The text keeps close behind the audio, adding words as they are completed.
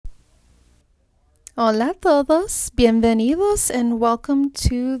Hola a todos, bienvenidos, and welcome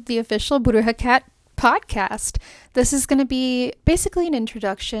to the official Bruja Cat podcast. This is going to be basically an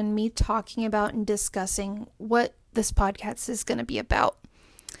introduction, me talking about and discussing what this podcast is going to be about.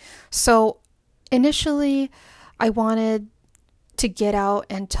 So, initially, I wanted to get out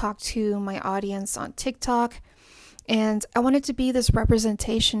and talk to my audience on TikTok, and I wanted to be this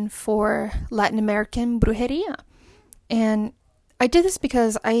representation for Latin American brujeria. And I did this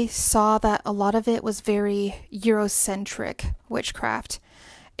because I saw that a lot of it was very Eurocentric witchcraft.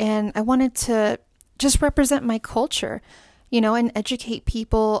 And I wanted to just represent my culture, and educate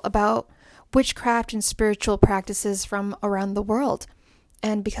people about witchcraft and spiritual practices from around the world.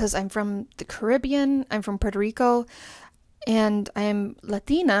 And because I'm from the Caribbean, I'm from Puerto Rico, and I'm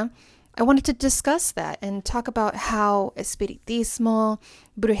Latina, I wanted to discuss that and talk about how espiritismo,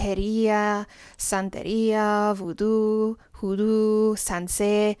 brujeria, santeria, voodoo, hoodoo,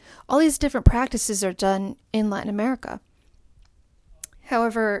 sanse, all these different practices are done in Latin America.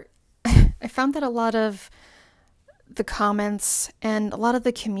 However, I found that a lot of the comments and a lot of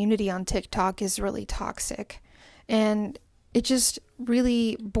the community on TikTok is really toxic. And it just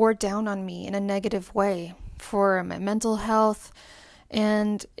really bore down on me in a negative way for my mental health,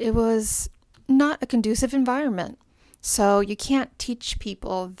 and it was not a conducive environment. So you can't teach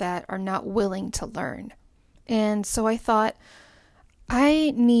people that are not willing to learn. And so I thought,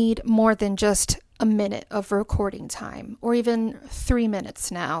 I need more than just a minute of recording time, or even 3 minutes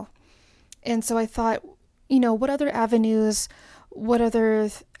now. And so I thought, what other avenues, what other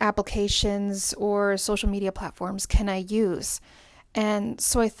applications or social media platforms can I use? And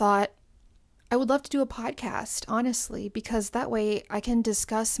so I thought, I would love to do a podcast, honestly, because that way I can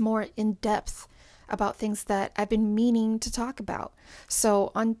discuss more in depth about things that I've been meaning to talk about.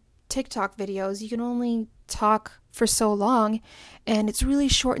 So on TikTok videos, you can only talk for so long, and it's really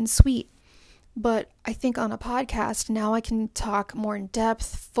short and sweet. But I think on a podcast, now I can talk more in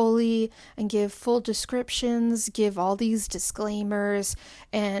depth, fully, and give full descriptions, give all these disclaimers,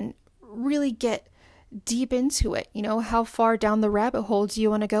 and really get deep into it. How far down the rabbit hole do you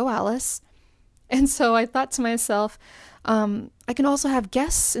want to go, Alice? And so I thought to myself, I can also have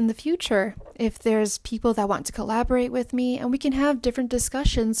guests in the future if there's people that want to collaborate with me, and we can have different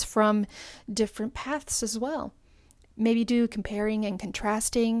discussions from different paths as well. Maybe do comparing and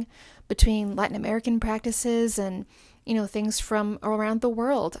contrasting between Latin American practices and, things from around the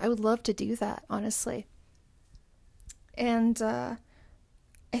world. I would love to do that, honestly. And I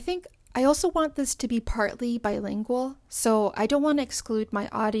think I also want this to be partly bilingual, so I don't want to exclude my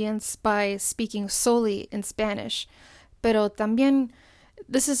audience by speaking solely in Spanish, pero también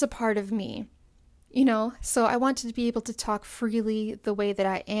this is a part of me, so I want to be able to talk freely the way that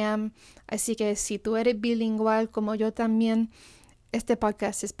I am, así que si tú eres bilingual como yo también, este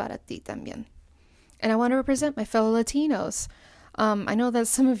podcast es para ti también. And I want to represent my fellow Latinos. I know that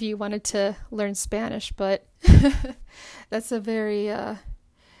some of you wanted to learn Spanish, but that's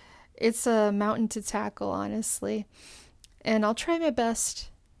it's a mountain to tackle, honestly. And I'll try my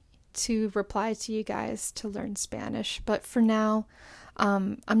best to reply to you guys to learn Spanish. But for now,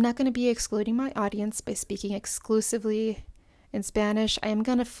 I'm not going to be excluding my audience by speaking exclusively in Spanish. I am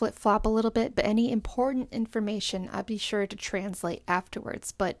going to flip-flop a little bit, but any important information I'll be sure to translate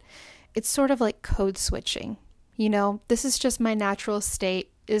afterwards. But it's sort of like code switching. This is just my natural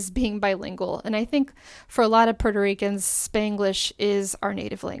state, is being bilingual. And I think for a lot of Puerto Ricans, Spanglish is our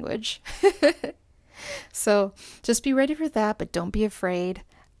native language. So just be ready for that, but don't be afraid.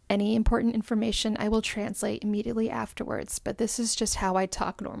 Any important information I will translate immediately afterwards, but this is just how I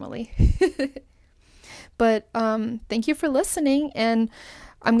talk normally. But thank you for listening, and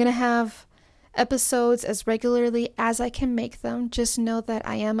I'm going to have episodes as regularly as I can make them. Just know that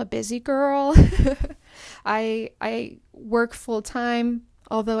I am a busy girl. I work full time,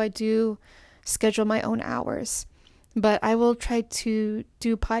 although I do schedule my own hours. But I will try to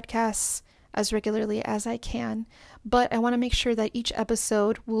do podcasts as regularly as I can. But I want to make sure that each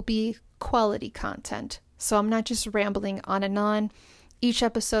episode will be quality content. So I'm not just rambling on and on. Each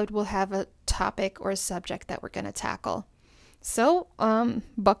episode will have a topic or a subject that we're going to tackle. So,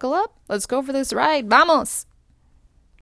 buckle up. Let's go for this ride. Vamos!